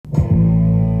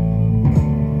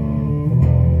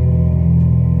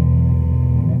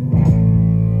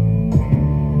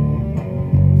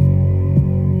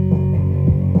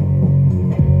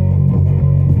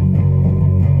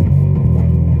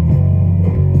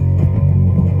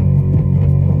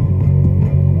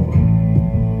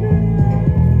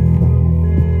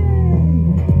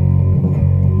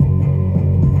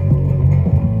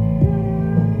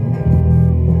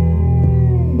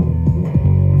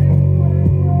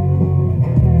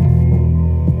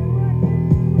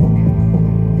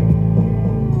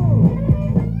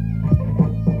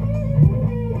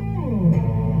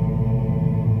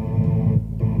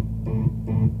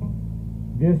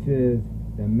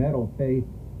Metal Faith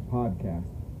Podcast.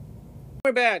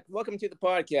 We're back. Welcome to the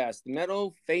podcast, the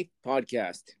Metal Faith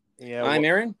Podcast. Yeah, I'm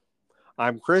Aaron.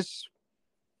 I'm Chris.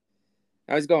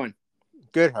 How's it going?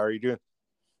 Good. How are you doing?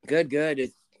 Good.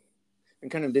 It's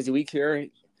been kind of a busy week here.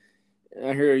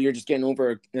 I hear you're just getting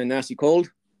over a nasty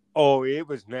cold. Oh, it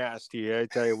was nasty. I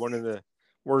tell you, one of the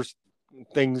worst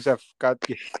things I've got.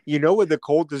 You know when the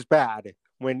cold is bad,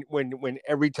 when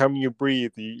every time you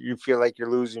breathe, you feel like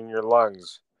you're losing your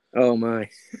lungs. Oh my!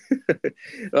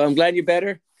 Well, I'm glad you're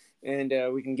better, and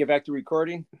we can get back to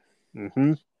recording.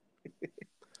 Mm-hmm.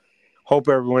 Hope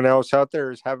everyone else out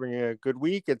there is having a good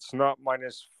week. It's not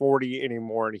minus 40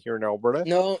 anymore here in Alberta.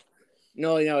 No.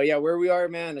 Yeah, where we are,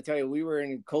 man. I tell you, we were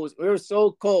in cold. We were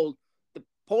so cold. The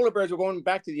polar bears were going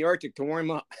back to the Arctic to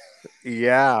warm up.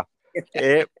 Yeah,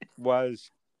 it was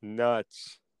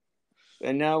nuts.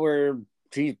 And now we're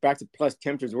back to plus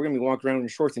temperatures. We're gonna be walking around in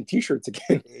shorts and t-shirts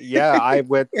again. Yeah, I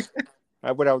went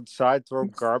outside throwing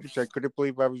garbage. I couldn't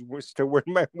believe I was still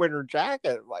wearing my winter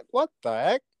jacket. Like, what the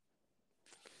heck?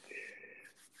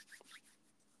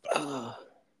 All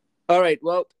right.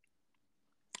 Well,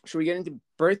 should we get into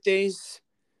birthdays,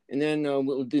 and then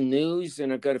we'll do news?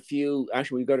 And I've got a few.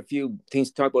 Actually, we've got a few things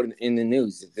to talk about in the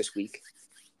news this week.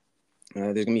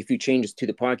 There's gonna be a few changes to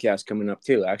the podcast coming up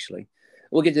too. Actually,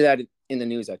 we'll get to that in the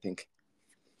news, I think.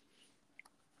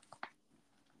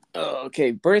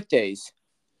 Okay, birthdays.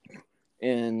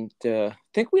 And I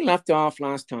think we left off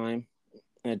last time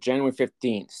at January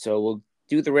 15th. So we'll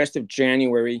do the rest of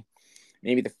January,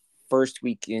 maybe the first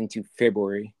week into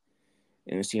February,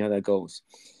 and we'll see how that goes.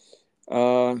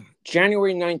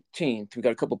 January 19th, we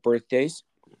got a couple birthdays.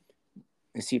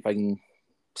 Let's see if I can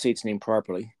say its name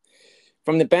properly.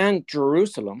 From the band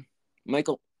Jerusalem,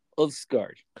 Michael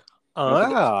Ulfsgaard.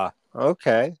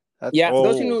 Okay. That's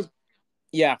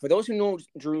for those who know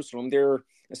Jerusalem, they're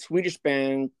a Swedish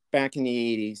band back in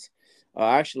the 80s.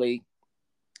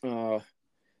 One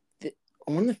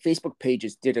of the Facebook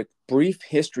pages did a brief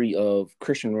history of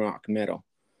Christian rock metal.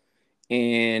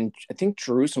 And I think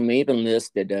Jerusalem may have been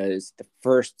listed as the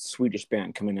first Swedish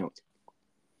band coming out.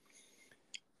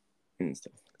 And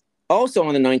stuff. Also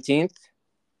on the 19th,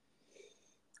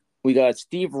 we got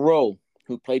Steve Rowe,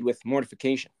 who played with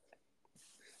Mortification.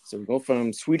 So we go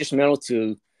from Swedish metal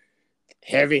to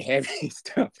heavy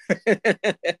stuff.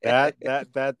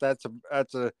 That's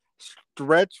a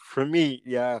stretch for me.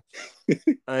 Yeah.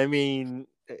 I mean,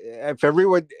 if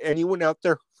anyone out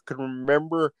there can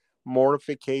remember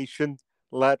Mortification,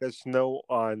 let us know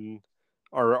on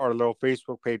our little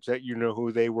Facebook page that you know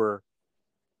who they were.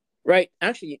 Right.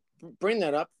 Actually, bring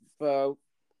that up. We'll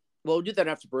do that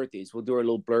after birthdays. We'll do our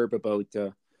little blurb about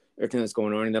everything that's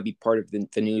going on, and that'll be part of the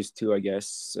news too, I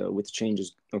guess, with the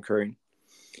changes occurring.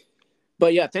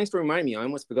 But yeah, thanks for reminding me. I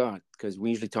almost forgot, because we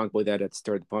usually talk about that at the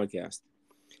start of the podcast.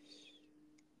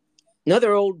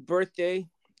 Another old birthday,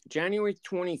 January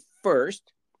 21st,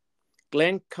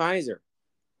 Glenn Kaiser,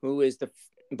 who is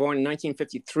born in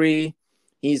 1953.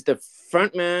 He's the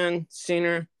frontman,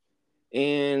 singer,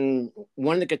 and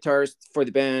one of the guitarists for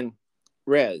the band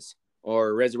Rez,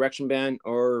 or Resurrection Band,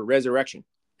 or Resurrection.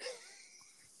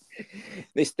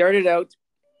 They started out,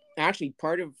 actually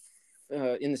part of,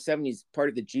 in the 70s, part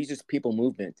of the Jesus People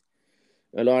movement.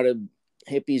 A lot of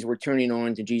hippies were turning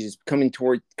on to Jesus, coming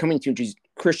to Jesus,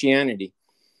 Christianity.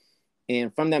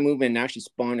 And from that movement, actually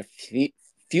spawned a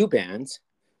few bands,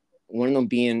 one of them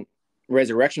being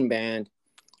Resurrection Band.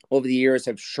 Over the years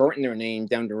have shortened their name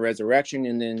down to Resurrection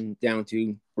and then down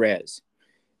to Rez.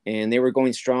 And they were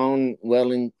going strong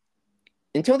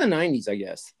until the 90s, I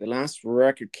guess. The last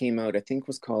record came out, I think,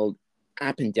 was called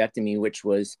Appendectomy, which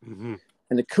was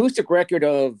an acoustic record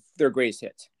of their greatest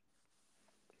hits.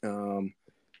 It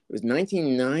was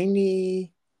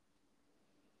 1990.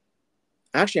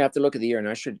 Actually, I have to look at the year, and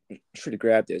I should have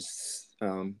grabbed this,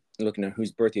 looking at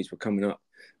whose birthdays were coming up.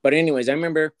 But anyways, I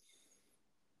remember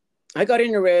I got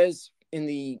into Rez in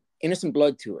the Innocent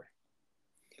Blood tour,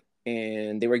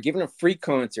 and they were giving a free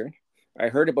concert.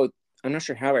 I'm not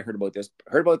sure how I heard about this.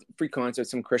 I heard about the free concert,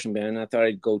 some Christian band, and I thought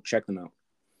I'd go check them out.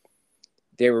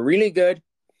 They were really good.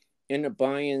 Ended up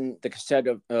buying the cassette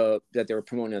of that they were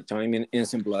promoting at the time, in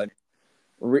Innocent Blood.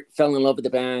 Fell in love with the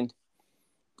band.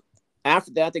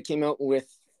 After that, they came out with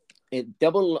a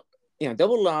double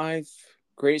live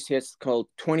greatest hits called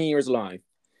 20 Years Live,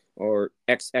 or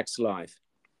XX Live.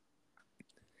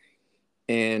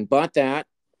 And bought that.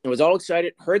 I was all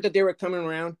excited. Heard that they were coming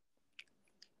around,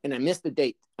 and I missed the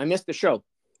date. I missed the show.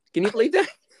 Can you believe that?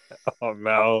 Oh,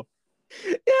 no.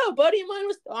 Yeah, a buddy of mine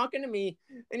was talking to me,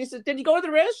 and he said, "Did you go to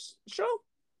the Rez show?"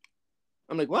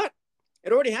 I'm like, "What?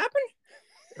 It already happened?"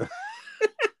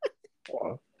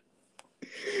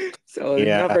 So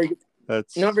Yeah,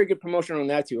 that's not very good promotion on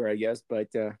that tour, I guess. But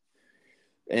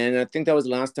and I think that was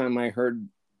the last time I heard.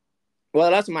 Well,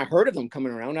 the last time I heard of them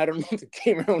coming around. I don't know if it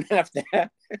came around after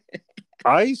that.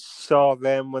 I saw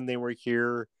them when they were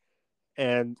here,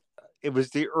 and it was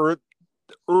the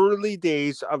early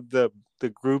days of the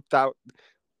group that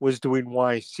was doing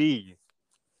YC.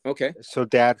 Okay. So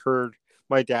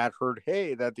my dad heard,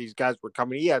 hey, that these guys were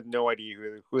coming. He had no idea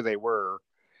who they were.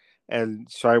 And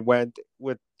so I went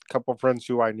with a couple of friends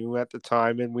who I knew at the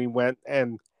time, and we went,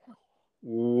 and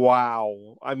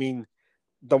wow. I mean,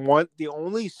 the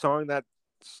only song that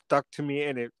stuck to me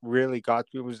and it really got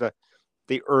me was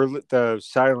the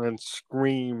Silent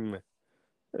Scream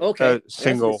Okay. That's a good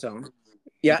single. song.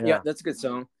 Yeah, that's a good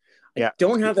song. I Yeah.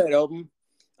 don't have that album.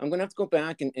 I'm gonna have to go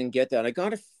back and get that. I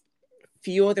got a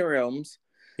few other albums.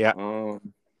 Yeah.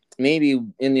 Maybe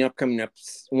in the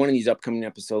one of these upcoming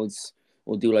episodes,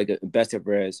 we'll do like a best of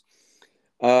res.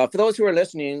 For those who are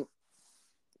listening,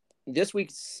 this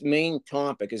week's main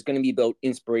topic is going to be about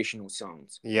inspirational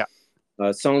songs. Yeah.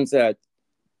 Songs that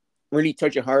really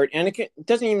touch your heart, and it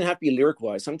doesn't even have to be lyric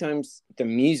wise. Sometimes the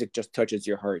music just touches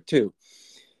your heart too.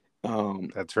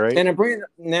 That's right. And I'm bringing it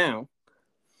up now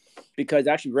because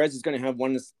actually Rez is going to have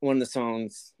one of the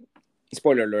songs.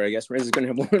 Spoiler alert, I guess. Rez is going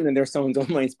to have one of their songs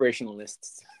on my inspirational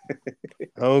lists.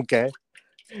 Okay.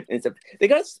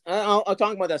 I'll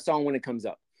talk about that song when it comes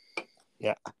up.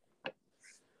 Yeah.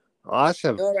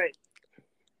 Awesome. All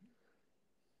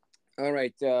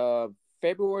right.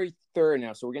 February 3rd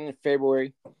now. So we're getting to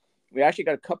February. We actually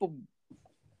got a couple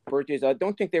birthdays. I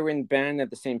don't think they were in the band at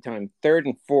the same time. 3rd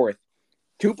and 4th.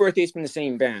 2 birthdays from the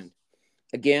same band.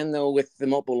 Again, though, with the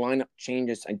multiple lineup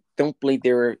changes, I don't believe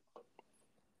they were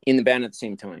in the band at the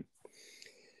same time.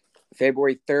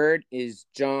 February 3rd is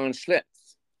John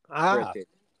Schlitt's birthday.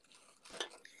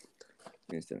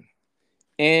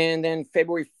 And then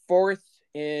February 4th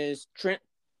is Trent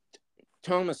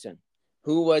Thomason,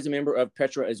 who was a member of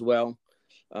Petra as well.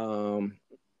 I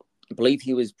believe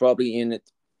he was probably in it.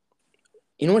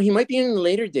 You know what? He might be in the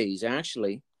later days,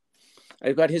 actually.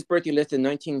 I've got his birthday listed in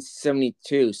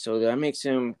 1972, so that makes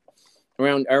him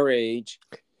around our age.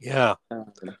 Yeah.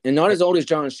 And not as old as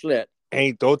John Schlitt.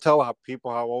 Hey, don't tell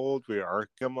people how old we are.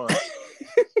 Come on.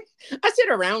 I said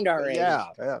around our age. Yeah.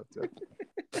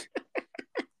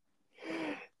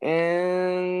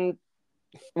 And,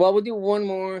 well, we'll do one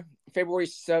more. February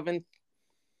 7th.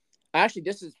 Actually,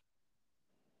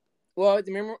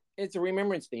 it's a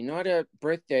remembrance day, not a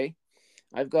birthday.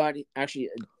 I've got actually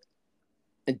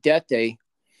a death day.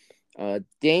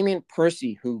 Damien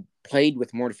Percy, who played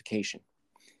with Mortification,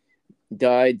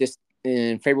 died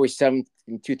in February 7th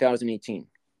in 2018.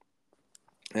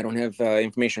 I don't have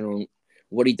information on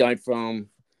what he died from.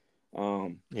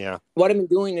 Yeah. What I've been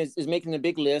doing is making a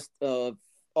big list of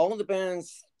all of the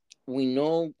bands we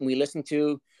know, we listen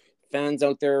to, fans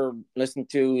out there listen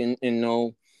to and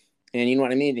know. And you know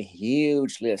what? I made a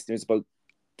huge list. There's about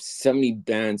 70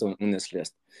 bands on this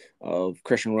list of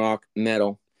Christian rock,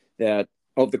 metal, that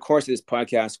over the course of this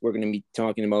podcast, we're going to be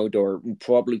talking about or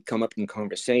probably come up in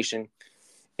conversation.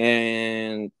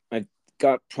 And I've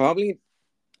got probably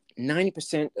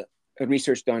 90% of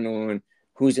research done on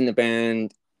who's in the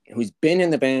band, who's been in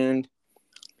the band,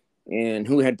 and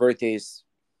who had birthdays.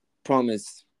 Problem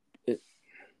is,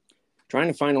 trying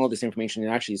to find all this information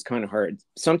actually is kind of hard.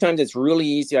 Sometimes it's really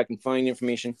easy. I can find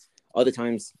information. Other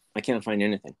times I can't find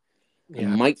anything.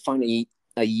 Yeah. I might find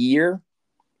a year,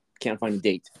 can't find a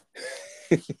date.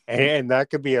 And that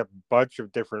could be a bunch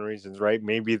of different reasons, right?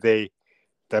 Maybe the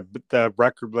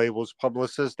record label's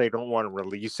publicist, they don't want to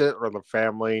release it, or the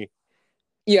family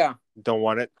don't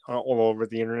want it all over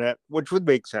the internet, which would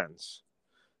make sense.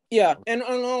 Yeah, and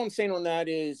all I'm saying on that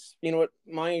is, you know what,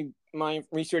 my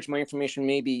research, my information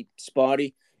may be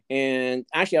spotty. And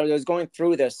actually, I was going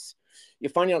through this. You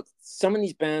find out some of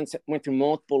these bands went through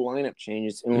multiple lineup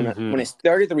changes. And when I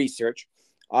started the research,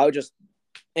 I would just,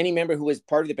 any member who was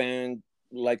part of the band,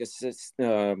 like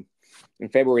in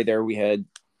February there, we had,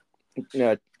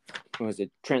 what was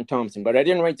it, Trent Thompson. But I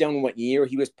didn't write down what year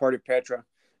he was part of Petra.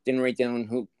 Didn't write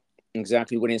down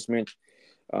exactly what instrument.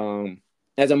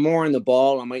 As I'm more on the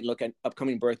ball, I might look at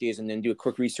upcoming birthdays and then do a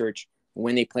quick research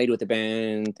when they played with the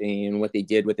band and what they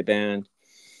did with the band.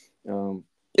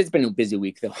 It's been a busy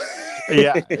week, though.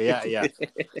 Yeah.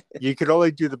 You could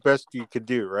only do the best you could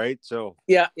do, right? So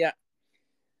yeah.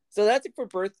 So that's it for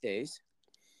birthdays.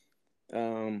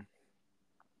 I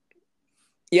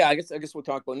guess we'll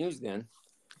talk about news then,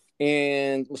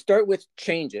 and we'll start with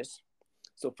changes.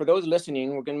 So for those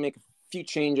listening, we're going to make a few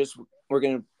changes. We're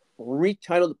going to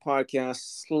retitle the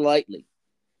podcast slightly.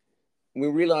 We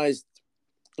realized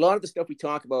a lot of the stuff we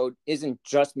talk about isn't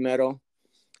just metal.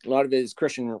 A lot of it is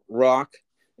Christian rock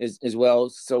as well.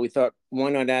 So we thought, why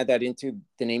not add that into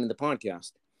the name of the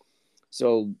podcast?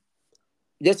 So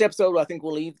this episode, I think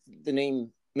we'll leave the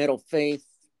name Metal Faith.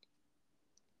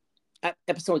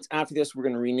 Episodes after this, we're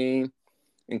going to rename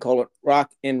and call it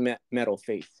Rock and Metal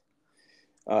Faith.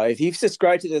 If you've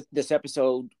subscribed to this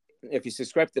episode, if you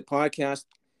subscribe to the podcast,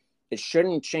 it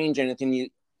shouldn't change anything.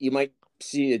 You might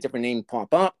see a different name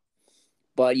pop up,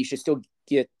 but you should still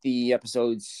get the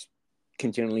episodes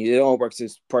continually. It all works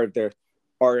as part of their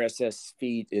RSS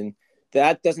feed, and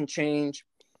that doesn't change.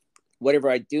 Whatever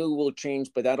I do will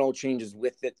change, but that all changes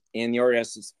with it, and the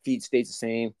RSS feed stays the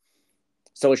same.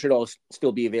 So it should all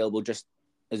still be available just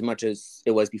as much as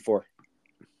it was before.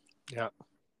 Yeah.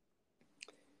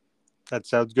 That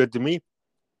sounds good to me.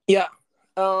 Yeah.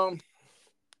 Won't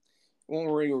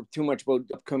worry too much about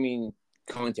upcoming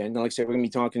content. Like I said, we're going to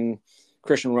be talking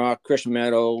Christian rock, Christian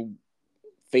metal,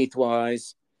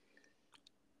 faith-wise.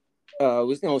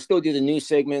 Still do the news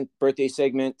segment, birthday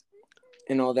segment,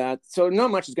 and all that. So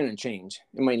not much is going to change.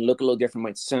 It might look a little different,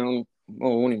 might sound, it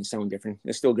won't even sound different.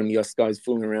 It's still going to be us guys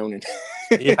fooling around. And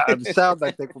Yeah, the sound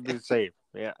I think will be the same.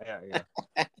 Yeah.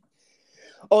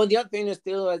 Oh, the other thing is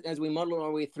still, as we muddle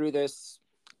our way through this,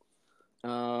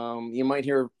 you might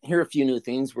hear a few new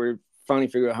things. We're finally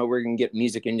figuring out how we're going to get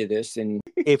music into this. And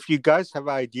if you guys have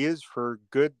ideas for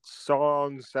good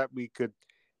songs that we could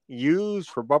use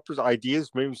for bumpers,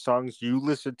 ideas, maybe songs you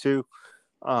listen to,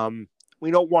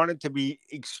 we don't want it to be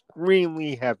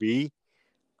extremely heavy.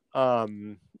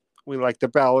 We like the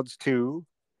ballads too,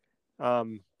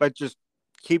 but just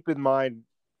keep in mind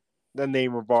the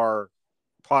name of our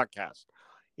podcast.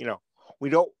 We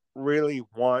don't really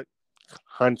want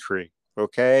country,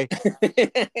 okay?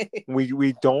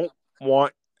 we don't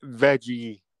want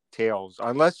Veggie Tales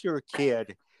unless you're a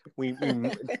kid. We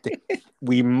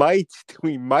might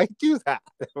do that,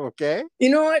 okay? You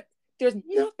know what? There's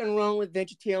nothing wrong with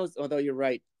VeggieTales, although you're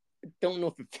right. I don't know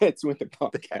if it fits with the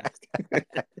podcast.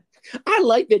 I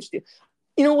like VeggieTales.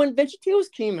 When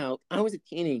VeggieTales came out, I was a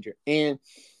teenager, and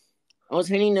I was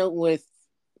hanging out with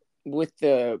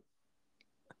the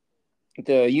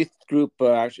youth group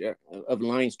of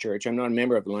Lions Church. I'm not a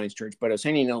member of the Lions Church, but I was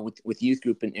hanging out with youth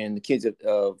group and the kids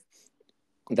of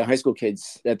the high school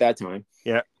kids at that time.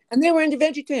 Yeah. And they were into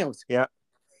VeggieTales. Yeah.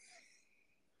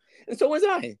 And so was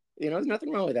I. There's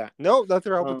nothing wrong with that. No,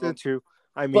 nothing wrong with it too.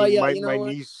 I mean, my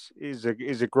niece is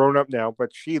a grown up now,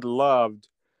 but she loved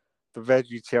the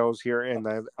VeggieTales here, and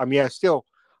I still,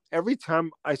 every time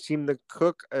I seem to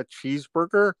cook a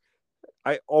cheeseburger,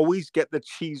 I always get the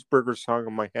cheeseburger song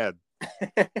in my head.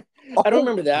 I don't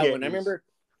remember that one. I remember.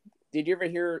 Did you ever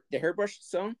hear the Hairbrush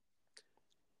song?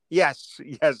 Yes,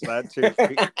 that too.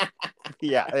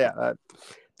 Yeah.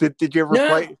 Did you ever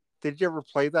play? Did you ever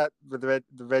play that with the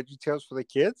VeggieTales for the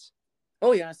kids?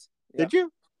 Oh yes. Yeah. Did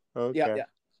you? Okay. Yeah.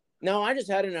 No, I just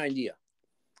had an idea.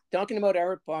 Talking about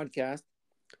our podcast,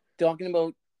 talking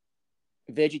about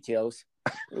VeggieTales.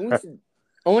 I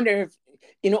wonder if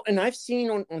and I've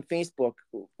seen on Facebook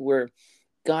where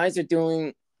guys are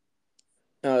doing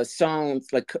songs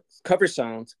like cover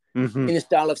songs in the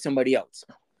style of somebody else.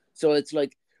 So it's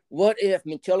like, what if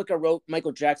Metallica wrote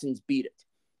Michael Jackson's "Beat It,"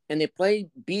 and they play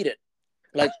 "Beat It"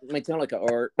 like Metallica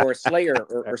or Slayer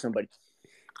or somebody?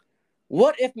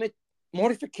 What if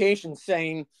Mortification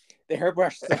sang the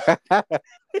Hairbrush song?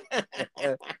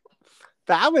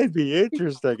 That would be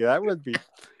interesting. That would be.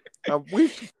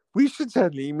 We should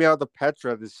send an email to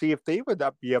Petra to see if they would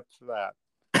not be up for that.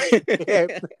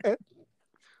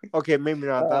 Okay, maybe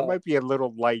not. That might be a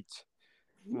little light.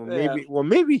 Well,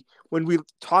 maybe when we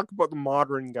talk about the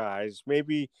modern guys,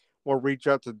 maybe we'll reach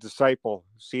out to Disciple,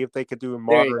 see if they could do a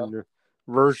modern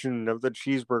version of the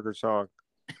cheeseburger song.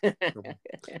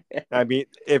 I mean,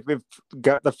 if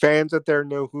got the fans out there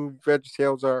know who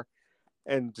VeggieTales are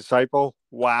and Disciple,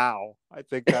 wow, I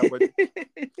think that would.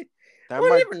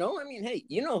 Well, I never know. I mean, hey,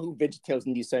 you know who VeggieTales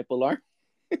and Disciple are.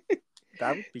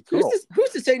 That would be cool. Who's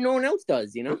to say no one else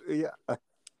does? Yeah.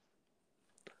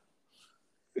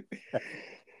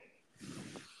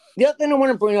 The other thing I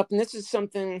want to bring up, and this is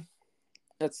something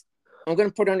that's I'm going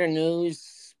to put under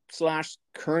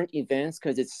news/current events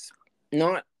because it's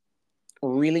not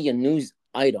really a news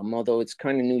item, although it's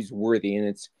kind of newsworthy, and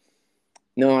it's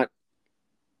not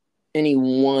any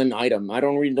one item. I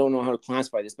don't know how to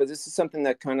classify this, but this is something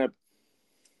that kind of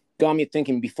got me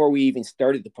thinking before we even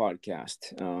started the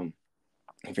podcast.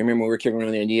 If you remember, we were kicking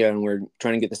around the idea and we're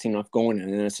trying to get this thing off going,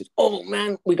 and then I said, "Oh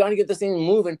man, we got to get this thing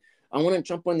moving. I want to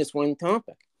jump on this one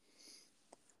topic."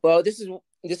 Well, this is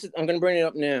I'm going to bring it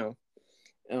up now,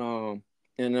 and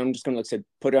I'm just going to, like I said,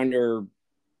 put it under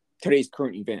today's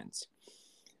current events.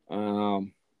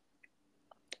 And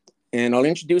I'll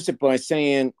introduce it by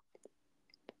saying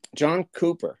John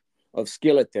Cooper of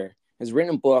Skillet there has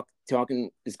written a book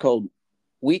it's called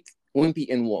Weak,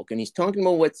 Wimpy, and Woke. And he's talking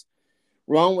about what's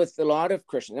wrong with a lot of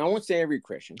Christians. I won't say every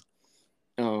Christian,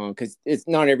 because it's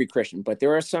not every Christian, but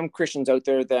there are some Christians out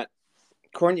there that,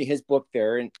 according to his book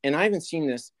there, and I haven't seen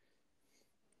this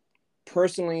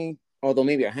personally, although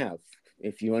maybe I have,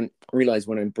 if you realize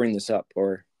when I bring this up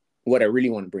or what I really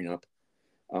want to bring up.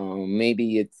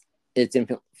 Maybe it's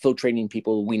infiltrating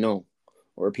people we know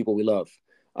or people we love.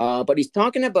 But he's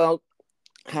talking about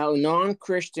how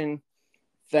non-Christian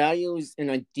values and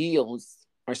ideals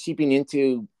are seeping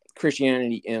into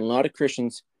Christianity, and a lot of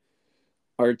Christians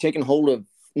are taking hold of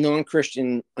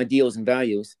non-Christian ideals and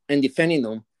values and defending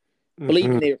them,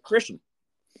 believing they're Christian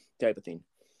type of thing.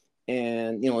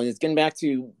 And, it's getting back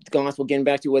to the gospel, getting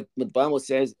back to what the Bible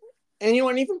says. And,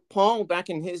 and even Paul, back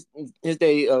in his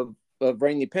day of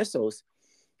writing the epistles,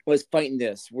 was fighting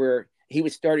this, where he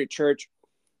would start a church,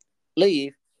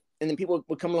 leave, and then people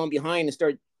would come along behind and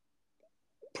start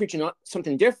preaching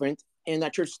something different, and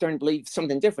that church is starting to believe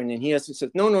something different. And he has to say,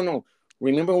 no,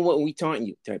 remember what we taught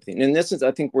you, type of thing. And this is,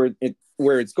 I think,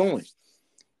 where it's going.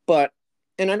 But,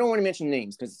 and I don't want to mention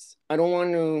names because I don't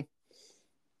want to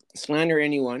slander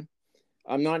anyone.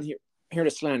 I'm not here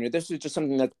to slander. This is just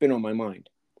something that's been on my mind.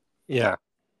 Yeah.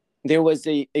 There was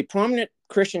a prominent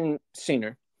Christian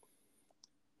singer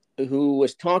who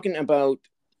was talking about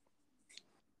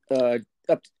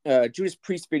Judas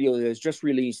Priest video that was just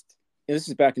released. This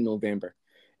is back in November,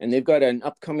 and they've got an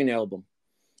upcoming album.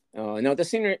 Now, the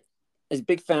singer is a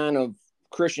big fan of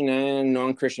Christian and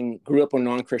non-Christian, grew up on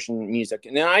non-Christian music,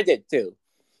 and I did too.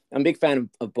 I'm a big fan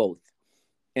of both.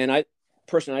 And I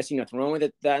see nothing wrong with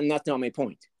it, and that's not my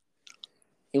point.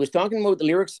 He was talking about the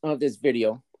lyrics of this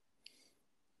video,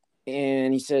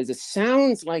 and he says, it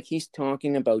sounds like he's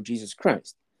talking about Jesus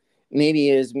Christ. Maybe he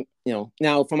is,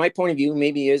 now from my point of view,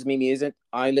 maybe he is, maybe he isn't.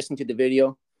 I listened to the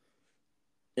video.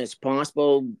 It's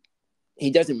possible he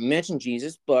doesn't mention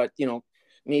Jesus, but,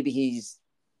 maybe he's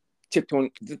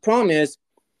tiptoeing. The problem is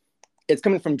it's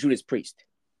coming from Judas Priest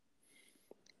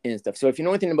and stuff. So if you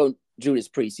know anything about Judas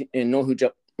Priest and know who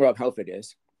Rob Halford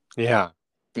is. Yeah.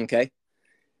 Okay.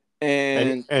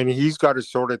 And he's got a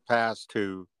sordid past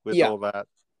too with all that.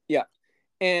 Yeah.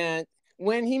 And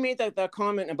when he made that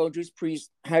comment about Judas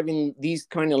Priest having these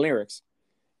kind of lyrics,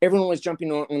 everyone was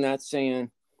jumping on that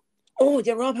saying, oh,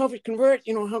 did Rob Halford convert?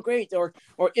 How great. Or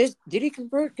did he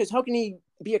convert? Because how can he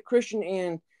be a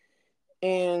Christian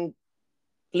and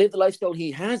live the lifestyle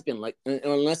he has been like,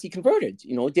 unless he converted?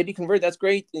 Did he convert? That's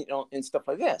great. And stuff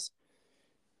like this.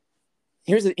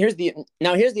 Here's the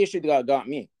issue that got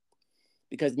me,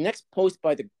 because the next post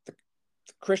by the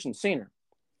Christian singer,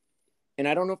 and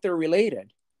I don't know if they're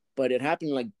related, but it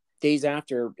happened like days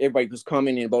after everybody was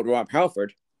commenting about Rob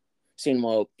Halford, saying,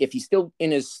 well, if he's still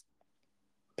in his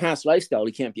past lifestyle,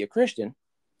 he can't be a Christian.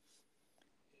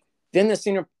 Then the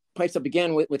singer pipes up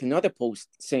again with another post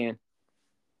saying,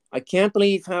 I can't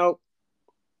believe how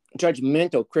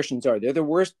judgmental Christians are. They're the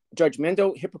worst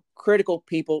judgmental, hypocritical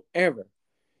people ever.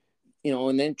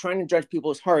 And then trying to judge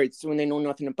people's hearts when they know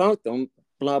nothing about them,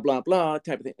 blah, blah, blah,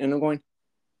 type of thing. And I'm going,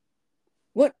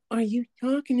 what are you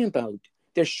talking about?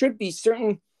 There should be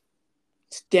certain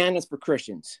standards for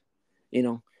Christians.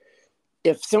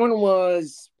 If someone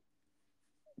was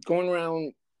going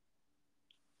around,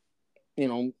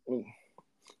 being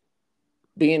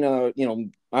I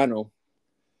don't know,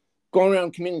 going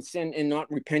around committing sin and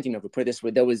not repenting of it, put it this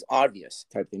way, that was obvious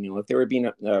type thing. If they were being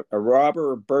a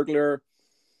robber or burglar,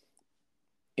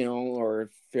 or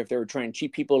if they were trying to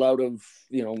cheat people out of,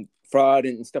 fraud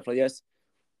and stuff like this,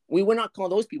 we would not call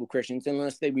those people Christians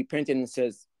unless they repented and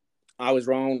says, I was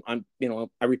wrong.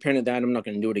 I repented that. I'm not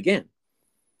going to do it again.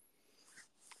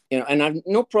 And I've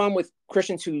no problem with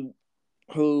Christians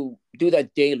who do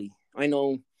that daily. I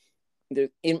know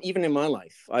that even in my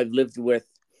life, I've lived with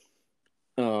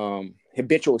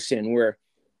habitual sin where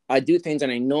I do things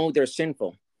and I know they're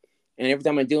sinful. And every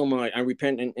time I do them, I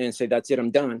repent and say, that's it,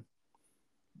 I'm done.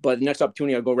 But the next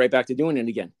opportunity, I'll go right back to doing it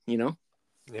again,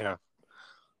 Yeah.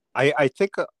 I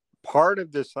think part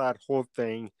of that whole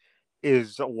thing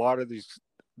is a lot of these,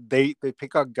 they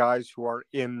pick out guys who are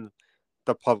in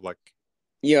the public.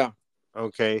 Yeah.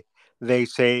 Okay. They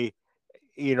say,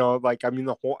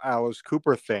 the whole Alice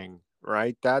Cooper thing,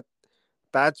 right?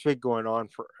 That's been going on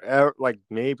for like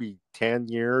maybe 10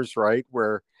 years, right?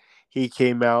 Where he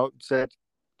came out and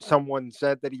someone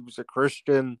said that he was a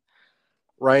Christian,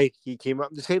 right? He came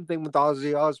out. The same thing with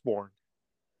Ozzy Osbourne.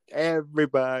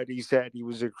 Everybody said he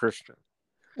was a Christian.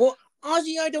 Well,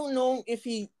 Ozzy, I don't know if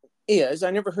he is.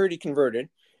 I never heard he converted.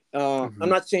 I'm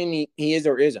not saying he is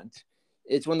or isn't.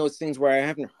 It's one of those things where I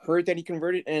haven't heard that he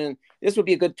converted, and this would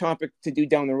be a good topic to do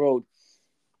down the road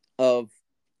of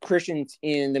Christians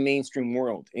in the mainstream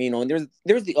world. You know, and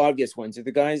there's the obvious ones. There's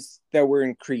the guys that were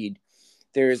in Creed.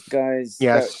 There's guys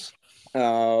Yes.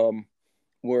 that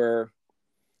were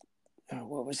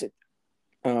what was it?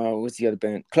 What's the other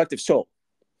band? Collective Soul.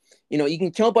 You know, you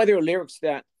can tell by their lyrics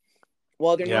that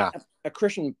while they're not a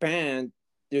Christian band,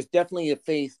 there's definitely a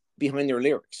faith behind their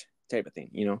lyrics, type of thing.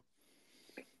 You know,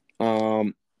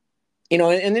 and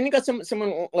then you got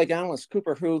someone like Alice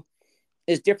Cooper, who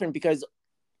is different because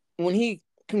when he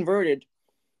converted,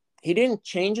 he didn't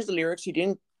change his lyrics. He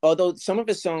didn't, although some of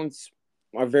his songs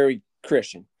are very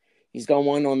Christian. He's got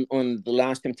one on the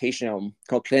Last Temptation album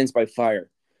called "Cleansed by Fire,"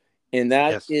 and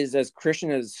that is as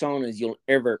Christian as a song as you'll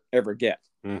ever get,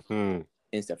 and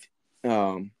stuff.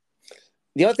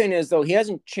 The other thing is, though, he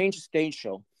hasn't changed the stage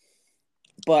show,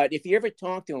 but if you ever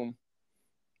talk to him,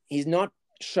 he's not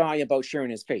shy about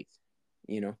sharing his faith.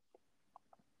 You know.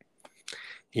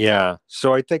 Yeah.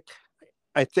 So I think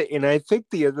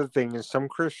the other thing is some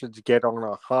Christians get on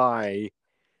a high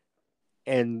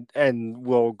and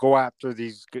will go after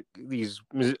these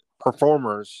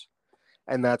performers,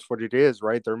 and that's what it is,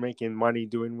 right? They're making money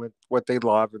doing what they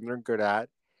love and they're good at,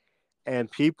 and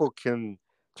people can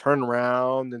turn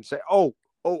around and say, "Oh,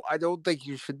 I don't think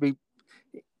you should be,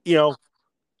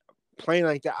 playing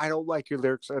like that. I don't like your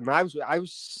lyrics." And I've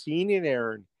seen it,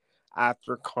 Aaron,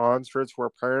 after concerts where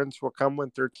parents will come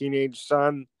with their teenage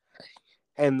son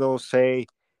and they'll say,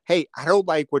 "Hey, I don't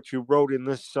like what you wrote in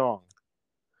this song."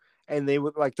 And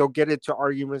they'll get into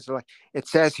arguments like, "It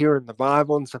says here in the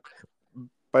Bible," and stuff,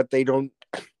 but they don't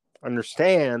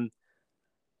understand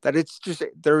that it's just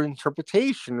their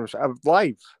interpretations of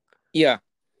life. Yeah.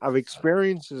 Of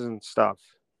experiences and stuff.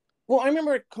 Well, I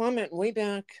remember a comment way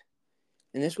back,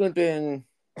 and this would have been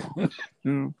I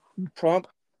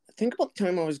think about the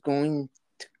time I was going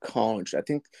to college. I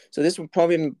think so. This was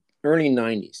probably in early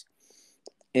 90s.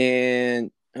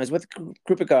 And I was with a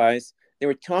group of guys. They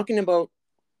were talking about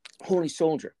Holy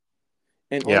Soldier.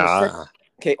 And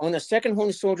on the second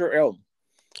Holy Soldier album,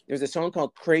 there's a song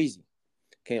called Crazy.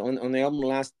 Okay, on the album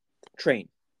Last Train.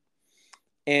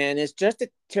 And it's just a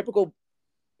typical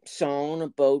song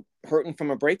about hurting from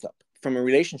a breakup, from a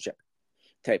relationship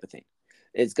type of thing.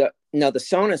 It's got, now the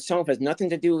song itself has nothing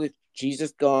to do with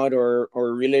Jesus, God, or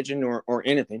religion or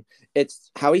anything.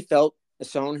 It's how he felt, a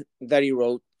song that he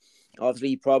wrote. Obviously,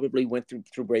 he probably went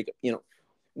through breakup. You know,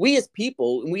 we as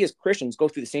people and we as Christians go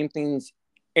through the same things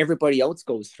everybody else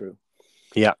goes through.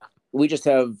 Yeah. We just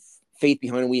have faith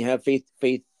behind it. We have faith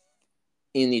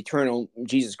in the eternal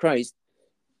Jesus Christ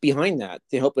behind that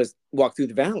to help us walk through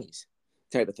the valleys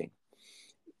type of thing.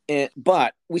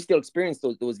 But we still experience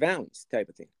those valleys type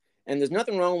of thing. And there's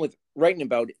nothing wrong with writing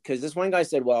about it, because this one guy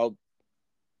said, well,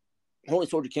 Holy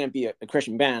Soldier can't be a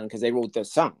Christian band because they wrote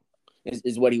this song,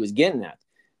 is what he was getting at.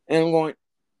 And I'm going,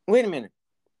 wait a minute.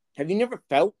 Have you never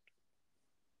felt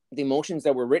the emotions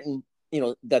that were written,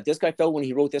 that this guy felt when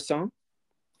he wrote this song?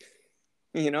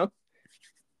 You know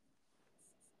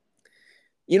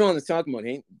what I'm talking about,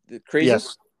 hey? The Crazy?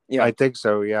 Yes. Yeah. I think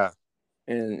so, yeah.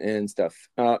 And stuff.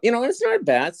 It's not a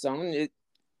bad song. It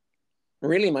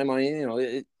really, in my mind,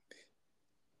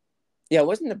 it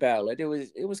wasn't a ballad. It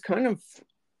was kind of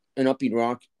an upbeat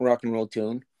rock and roll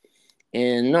tune,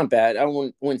 and not bad. I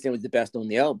wouldn't say it was the best on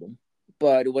the album,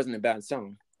 but it wasn't a bad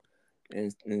song,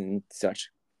 and such.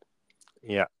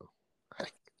 Yeah.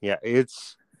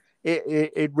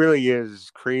 It really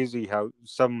is crazy how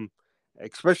some,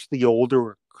 especially the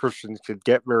older Christians, could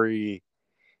get very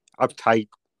uptight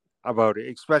about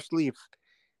it, especially if,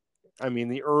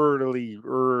 the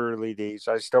early days.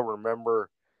 I still remember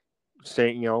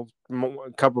saying, a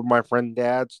couple of my friend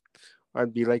dads,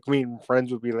 I'd be like, me and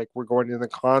friends would be like, we're going to the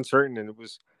concert, and it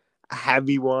was a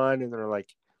heavy one, and they're like,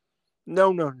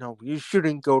 no, you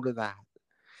shouldn't go to that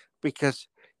because,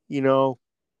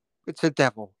 it's a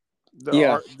devil.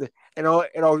 And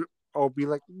I'll be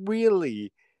like,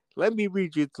 really? Let me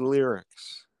read you the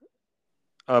lyrics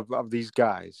of these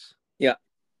guys. Yeah.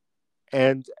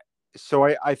 And so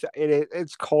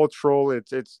it's cultural,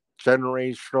 it's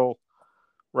generational,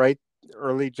 right?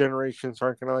 Early generations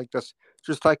aren't going to like this.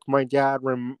 Just like my dad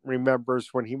remembers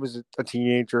when he was a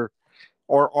teenager,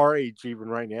 or our age even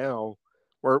right now,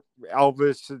 where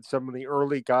Elvis and some of the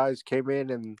early guys came in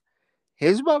and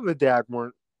his mom and dad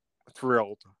weren't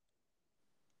thrilled.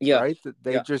 Yeah. Right?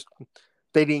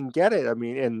 They didn't get it.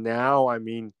 And now,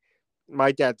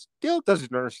 my dad still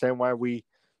doesn't understand why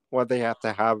they have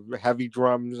to have heavy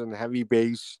drums and heavy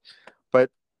bass, but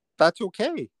that's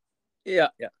okay. Yeah.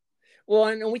 Well,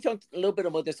 and we talked a little bit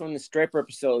about this on the Striper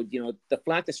episode. You know, the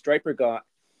flack that Striper got.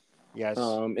 Yes.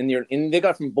 And they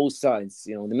got from both sides.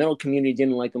 You know, the metal community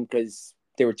didn't like them because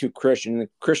they were too Christian. The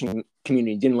Christian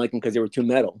community didn't like them because they were too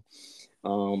metal.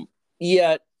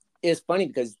 Yet it's funny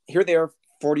because here they are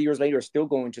 40 years later, still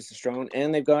going just as strong,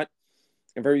 and they've got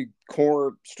a very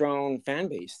core, strong fan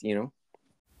base, you know?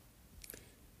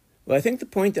 Well, I think the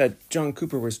point that John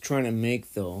Cooper was trying to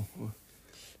make, though,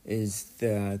 is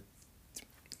that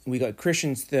we got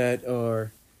Christians that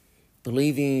are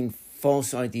believing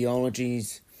false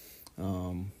ideologies,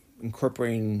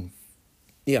 incorporating,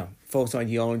 false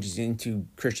ideologies into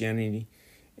Christianity,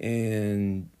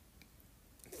 and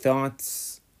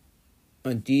thoughts,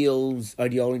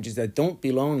 ideologies that don't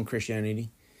belong in Christianity,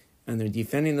 and they're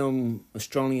defending them as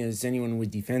strongly as anyone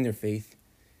would defend their faith,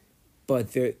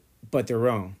 but they're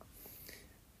wrong.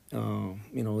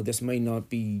 This might not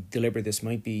be deliberate. This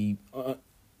might be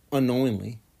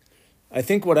unknowingly. I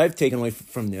think what I've taken away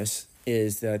from this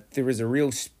is that there is a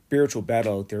real spiritual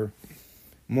battle out there,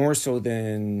 more so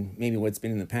than maybe what's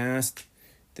been in the past.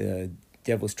 The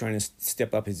devil's trying to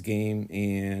step up his game,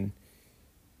 and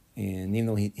even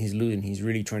though he's losing, he's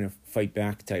really trying to fight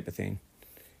back, type of thing.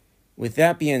 With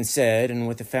that being said, and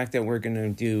with the fact that we're going to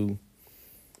do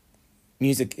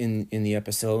music in the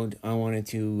episode, I wanted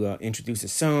to introduce a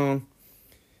song.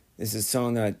 This is a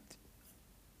song that,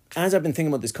 as I've been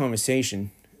thinking about this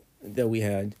conversation that we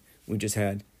just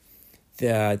had,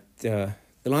 that the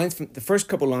first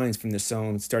couple lines from this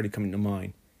song started coming to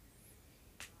mind.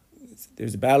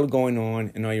 There's a battle going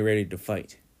on, and are you ready to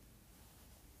fight?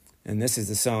 And this is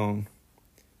the song.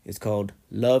 It's called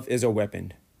 "Love Is a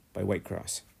Weapon" by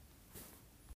Whitecross.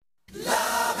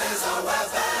 Love is a weapon.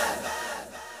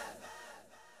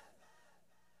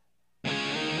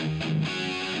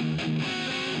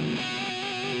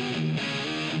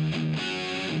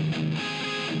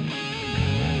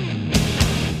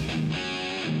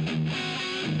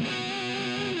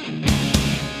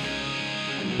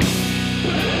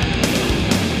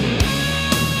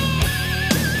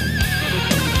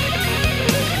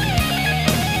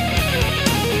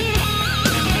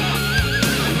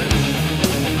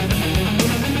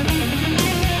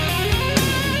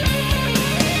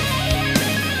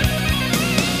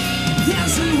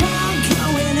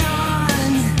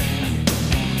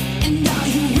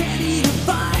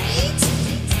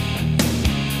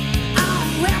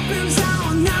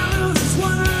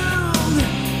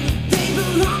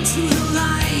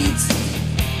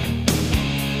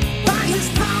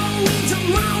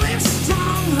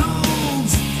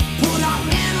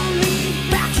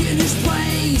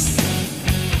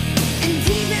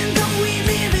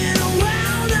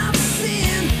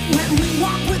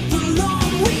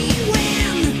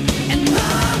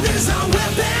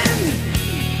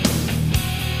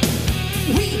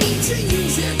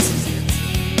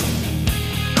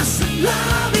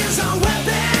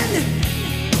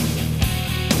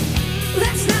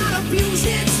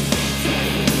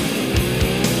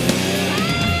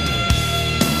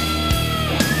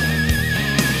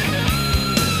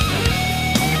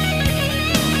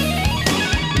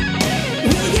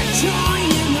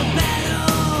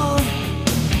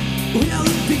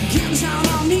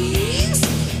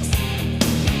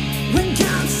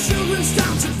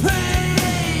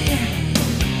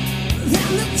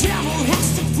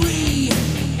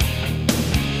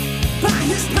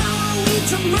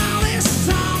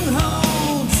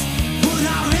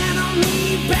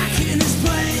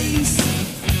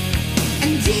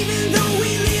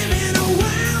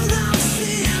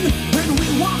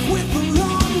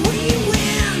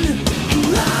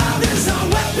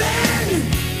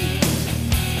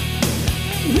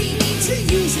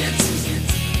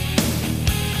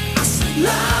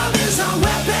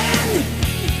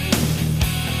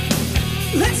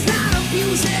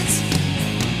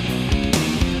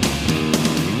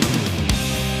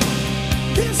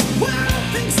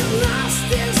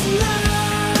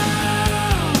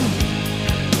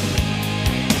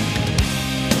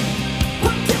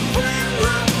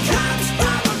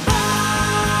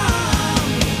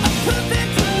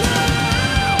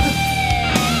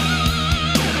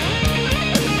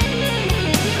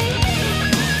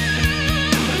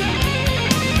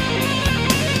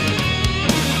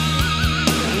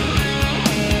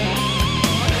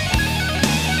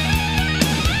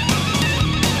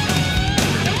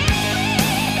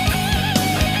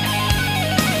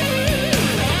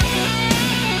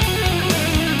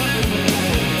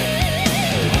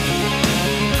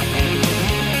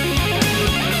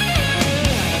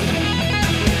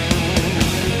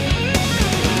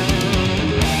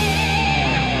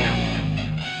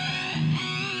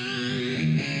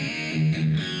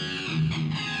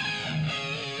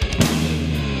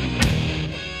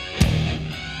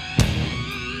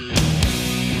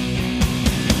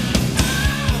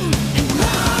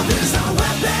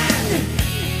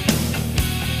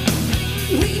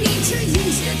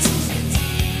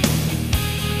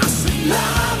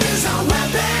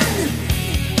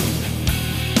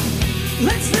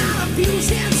 not abuse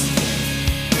it.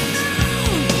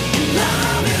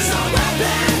 Love is our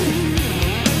weapon.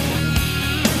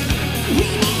 We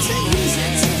need to use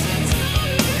it.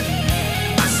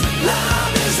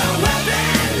 Love is our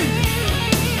weapon.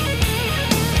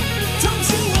 Don't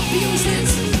you abuse it.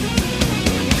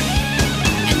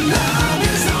 And love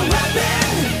is our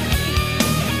weapon.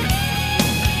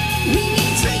 We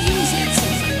need to use it.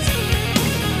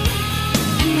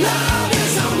 And love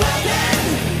is our weapon.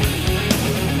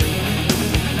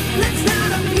 Let's not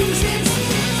abuse it.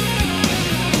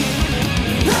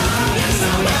 Love is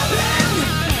our weapon.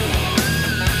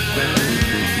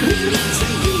 We need to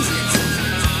use it.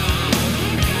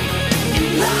 And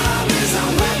love is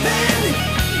our weapon.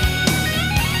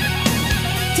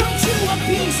 Don't you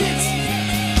abuse it.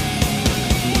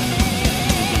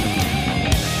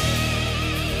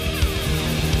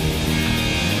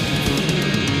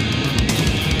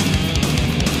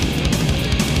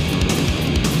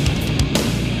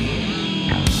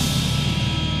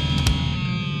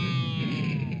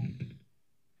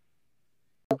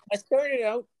 I started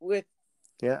out with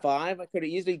Yeah. 5. I could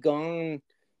have easily gone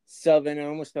 7. I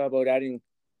almost thought about adding.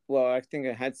 Well, I think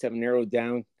I had 7 narrowed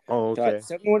down. Oh, okay. Thought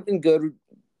 7 would have been good.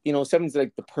 7's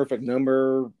like the perfect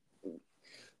number,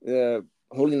 the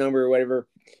holy number or whatever.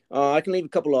 I can leave a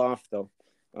couple off though.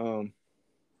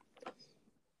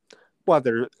 Well,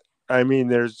 there's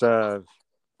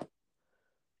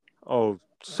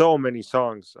so many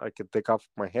songs I could think off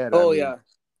my head. Oh yeah.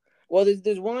 Well,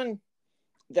 there's one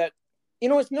that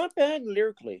it's not bad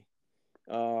lyrically.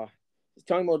 It's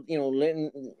talking about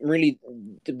letting really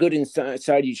the good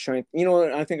inside you shine.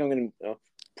 I think I'm gonna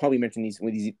probably mention these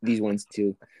ones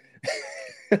too.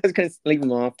 I was gonna leave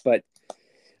them off, but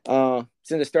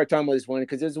since I start talking about this one,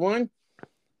 because there's one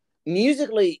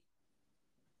musically,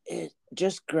 it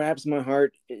just grabs my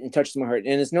heart and touches my heart,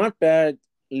 and it's not bad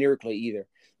lyrically either.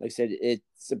 Like I said,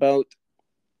 it's about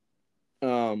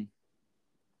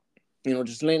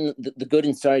just letting the good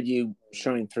inside you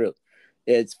shine through.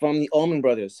 It's from the Allman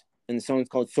Brothers, and the song's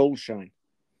called Soul Shine.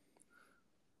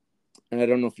 And I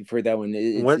don't know if you've heard that one.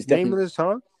 What's the name of the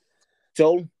song?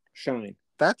 Soul Shine.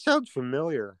 That sounds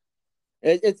familiar.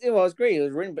 It's great. It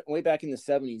was written way back in the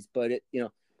 70s, but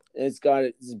it's got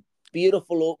this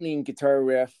beautiful opening guitar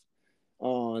riff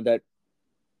that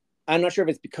I'm not sure if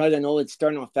it's because I know it's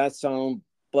starting off that song,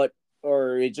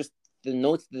 or it just the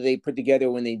notes that they put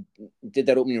together when they did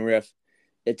that opening riff.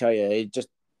 I tell you, it just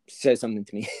says something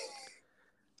to me.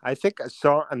 I think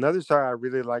another song I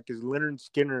really like is Leonard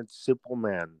Skinner's "Simple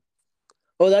Man."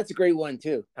 Oh, that's a great one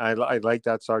too. I like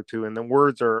that song too, and the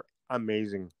words are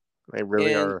amazing. They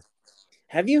really are.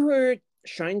 Have you heard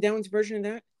Shinedown's version of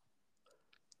that?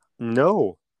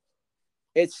 No.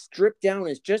 It's stripped down.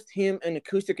 It's just him and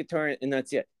acoustic guitar, and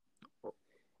that's it.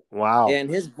 Wow. And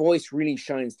his voice really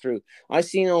shines through. I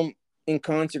seen him in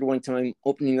concert one time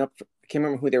opening up. I can't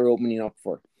remember who they were opening up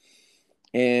for.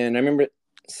 And I remember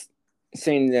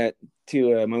saying that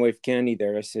to my wife Candy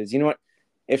there. I says, you know what?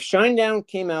 If Shinedown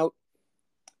came out,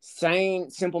 sang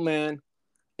Simple Man,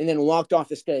 and then walked off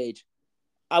the stage,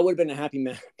 I would have been a happy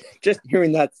man just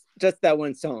hearing that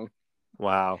one song.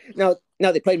 Wow. Now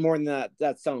they played more than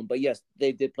that song, but yes,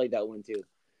 they did play that one too.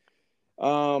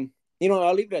 I'll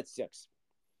leave it at 6.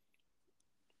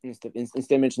 Instead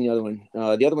of mentioning the other one.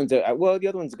 The other one's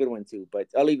a good one too, but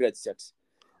I'll leave it at 6.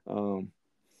 Where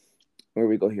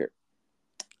we go here?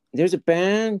 There's a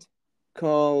band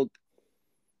called.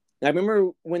 I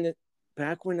remember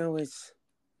back when I was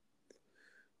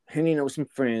hanging out with some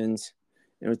friends,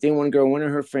 and I was dating one girl. One of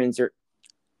her friends are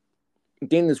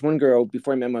dating this one girl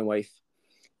before I met my wife,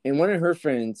 and one of her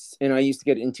friends and I used to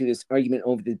get into this argument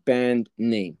over the band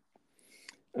name.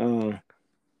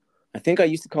 I think I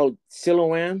used to call it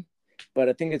Siloam, but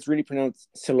I think it's really pronounced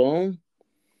Siloam.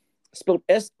 Spelled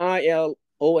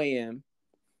Siloam.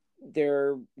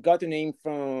 They got their name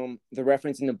from the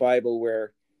reference in the Bible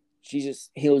where Jesus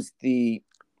heals the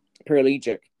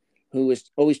paralytic who was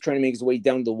always trying to make his way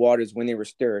down the waters when they were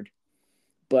stirred,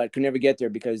 but could never get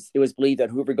there because it was believed that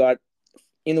whoever got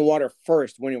in the water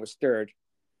first when it was stirred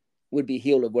would be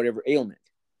healed of whatever ailment.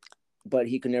 But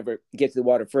he could never get to the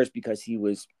water first because he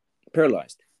was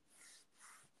paralyzed.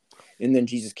 And then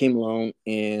Jesus came along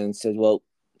and said, well,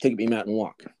 take up your mat and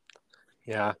walk.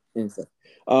 Yeah. And stuff.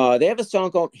 They have a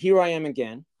song called Here I Am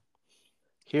Again.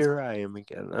 Here I Am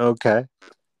Again. Okay.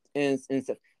 And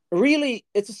stuff. Really,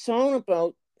 it's a song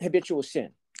about habitual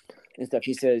sin and stuff.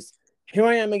 He says, here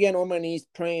I am again on my knees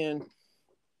praying.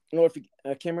 Lord,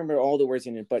 I can't remember all the words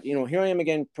in it, but, here I am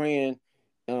again praying,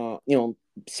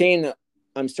 saying that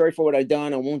I'm sorry for what I've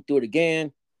done. I won't do it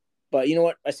again. But you know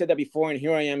what? I said that before, and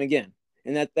here I am again.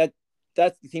 And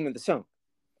that's the theme of the song.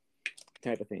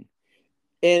 type of thing.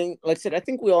 And like I said, I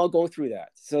think we all go through that.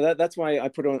 So that's why I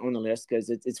put it on the list, because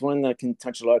it's one that can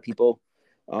touch a lot of people.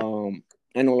 I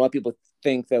know a lot of people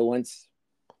think that once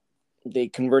they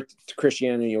convert to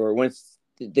Christianity, or once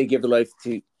they give their life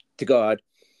to God,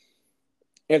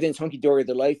 everything's hunky-dory.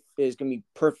 The life is going to be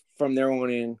perfect from their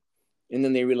own end. And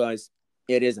then they realize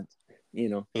it isn't,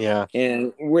 Yeah.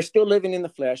 And we're still living in the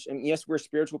flesh. And yes, we're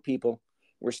spiritual people.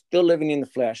 We're still living in the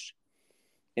flesh.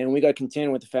 And we got to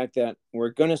contend with the fact that we're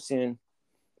going to sin.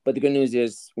 But the good news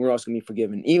is we're also going to be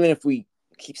forgiven. Even if we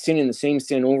keep sinning the same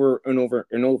sin over and over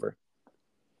and over,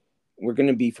 we're going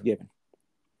to be forgiven.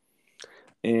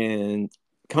 And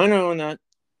kind of on that,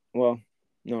 well,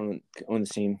 no, on the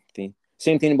same thing.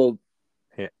 Same thing about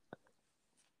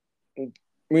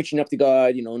reaching up to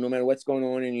God, no matter what's going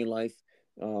on in your life.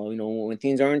 When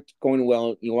things aren't going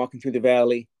well, you're walking through the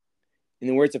valley. In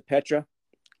the words of Petra,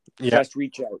 just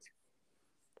reach out.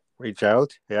 Reach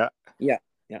out. Yeah. Yeah.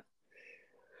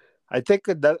 I think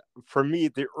that for me,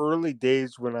 the early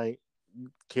days when I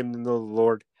came to know the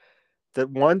Lord, that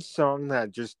one song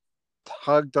that just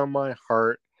tugged on my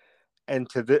heart, and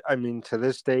to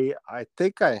this day, I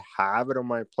think I have it on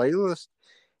my playlist.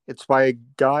 It's by a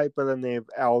guy by the name of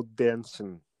Al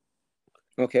Denson.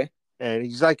 Okay. And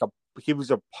he was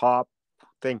a pop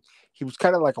thing. He was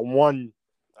kind of like a one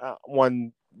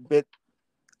bit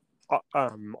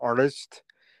artist,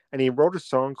 and he wrote a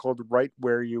song called "Right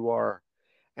Where You Are."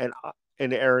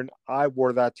 And Aaron, I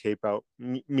wore that tape out.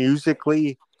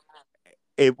 Musically,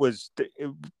 it was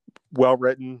well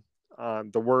written.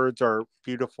 The words are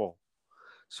beautiful.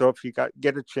 So if you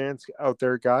get a chance out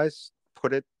there, guys,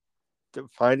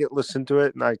 find it, listen to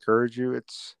it, and I encourage you.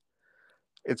 It's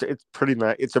pretty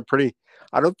nice.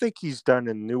 I don't think he's done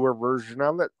a newer version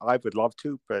of it. I would love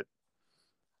to, but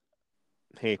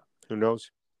hey, who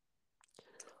knows?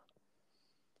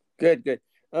 Good.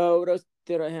 What else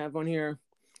did I have on here?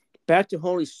 Back to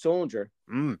Holy Soldier.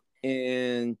 And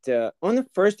on the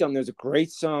first album, there's a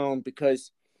great song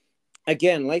because,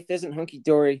 again, life isn't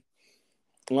hunky-dory.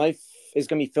 Life is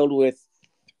going to be filled with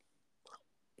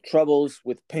troubles,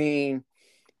 with pain.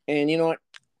 And you know what?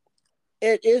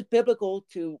 It is biblical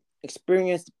to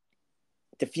experience,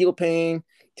 to feel pain,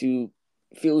 to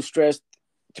feel stressed,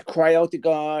 to cry out to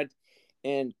God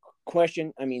and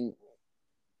question. I mean,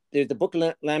 there's the book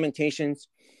of Lamentations.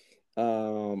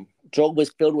 Job was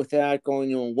filled with that,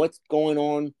 going, what's going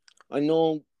on? I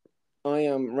know I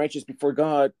am righteous before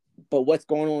God, but what's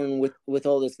going on with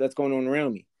all this that's going on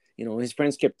around me? His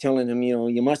friends kept telling him,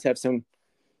 you must have some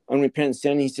unrepentant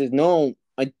sin. He says, no,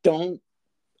 I don't,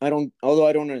 although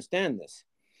I don't understand this.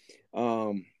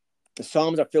 The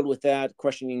Psalms are filled with that,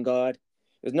 questioning God.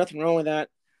 There's nothing wrong with that.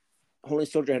 Holy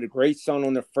Soldier had a great song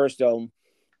on their first album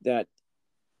that,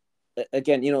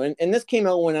 again, and this came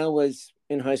out when I was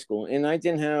in high school, and I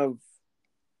didn't have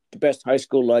the best high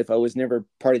school life. I was never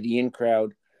part of the in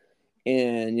crowd,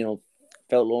 and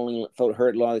felt lonely, felt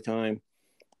hurt a lot of the time,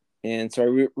 and so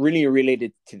I really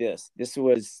related to this. This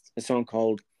was a song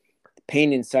called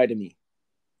 "Pain Inside of Me"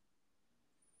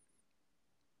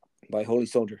 by Holy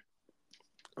Soldier.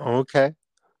 Okay.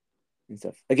 And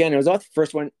stuff. Again, it was off the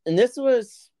first one, and this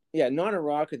was not a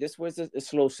rocker. This was a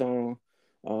slow song.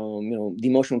 The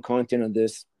emotional content of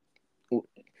this.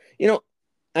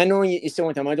 I know you said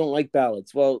one time I don't like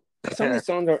ballads. Well, some of these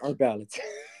songs are ballads.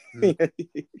 In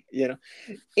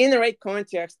the right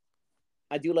context,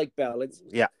 I do like ballads.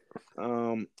 Yeah.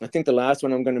 I think the last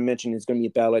one I'm going to mention is going to be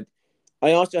a ballad.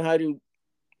 I also had to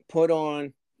put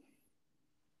on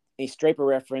a Striper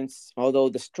reference, although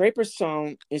the Striper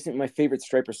song isn't my favorite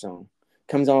Striper song.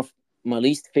 It comes off my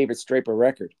least favorite Striper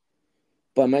record.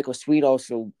 But Michael Sweet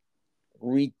also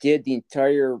redid the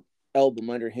entire album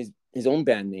under his own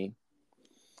band name.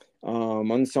 On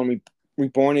the song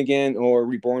Reborn Again, or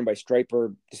Reborn by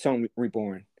Striper, the song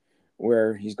Reborn,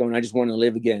 where he's going, I just want to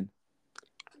live again.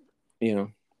 I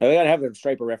gotta have a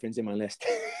Striper reference in my list.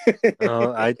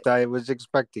 I was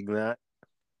expecting that.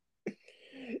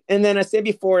 And then I said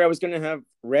before I was gonna have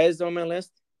Rez on my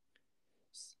list.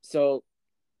 So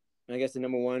I guess the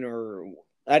number one, or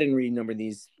I didn't really number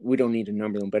these. We don't need to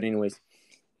number them, but anyways,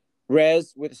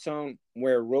 Rez with a song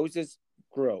Where Roses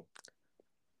Grow.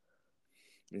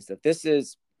 And stuff. This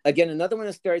is, again, another one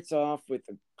that starts off with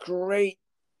a great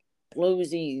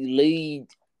bluesy lead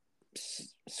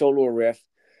solo riff.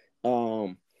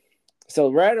 So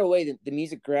right away, the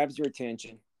music grabs your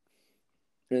attention.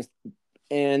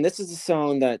 And this is a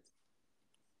song that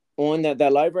on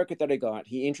that live record that I got,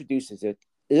 he introduces it.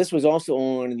 This was also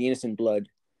on The Innocent Blood.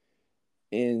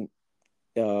 And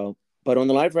but on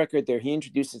the live record there, he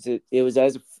introduces it. It was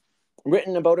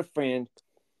written about a friend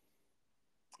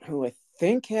who I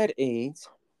think had AIDS,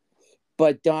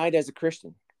 but died as a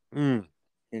Christian Mm.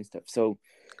 and stuff. So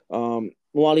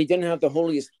while he didn't have the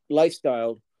holiest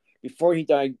lifestyle before he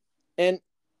died, and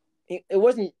it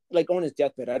wasn't like on his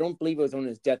deathbed. I don't believe it was on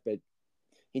his deathbed.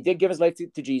 He did give his life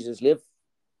to Jesus,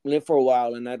 live for a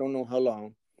while, and I don't know how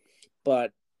long,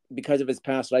 but because of his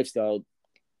past lifestyle,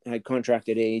 had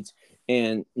contracted AIDS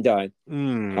and died.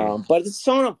 But it's a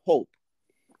song of hope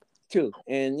too.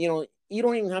 And you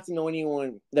don't even have to know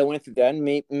anyone that went through that. And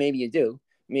maybe you do.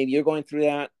 Maybe you're going through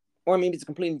that, or maybe it's a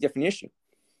completely different issue.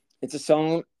 It's a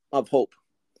song of hope,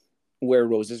 where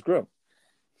roses grow,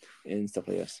 and stuff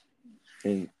like this.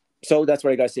 And so that's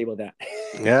what I got to say about that.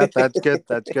 Yeah, that's good.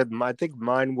 That's good. I think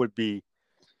mine would be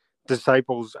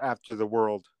Disciples After the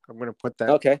World. I'm going to put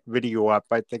that video up.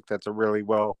 I think that's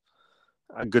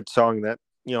a good song that,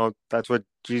 that's what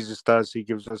Jesus does. He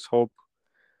gives us hope.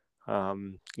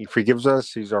 He forgives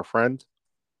us. He's our friend,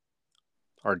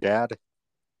 our dad.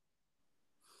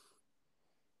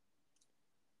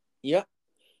 Yeah.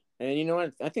 And you know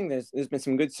what? I think there's been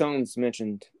some good songs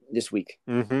mentioned this week.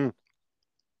 Mm-hmm.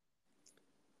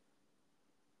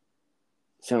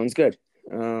 Sounds good.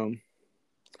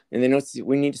 Anything else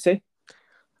we need to say?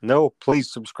 No,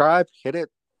 please subscribe. Hit it.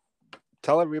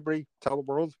 Tell everybody. Tell the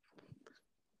world.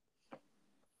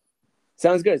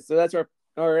 Sounds good. So that's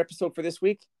our episode for this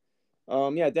week.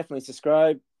 Yeah, definitely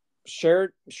subscribe.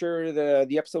 Share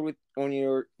the episode on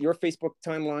your Facebook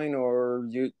timeline or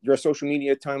your social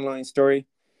media timeline story.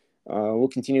 We'll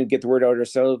continue to get the word out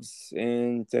ourselves,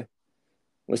 and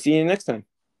we'll see you next time.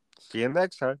 See you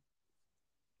next time.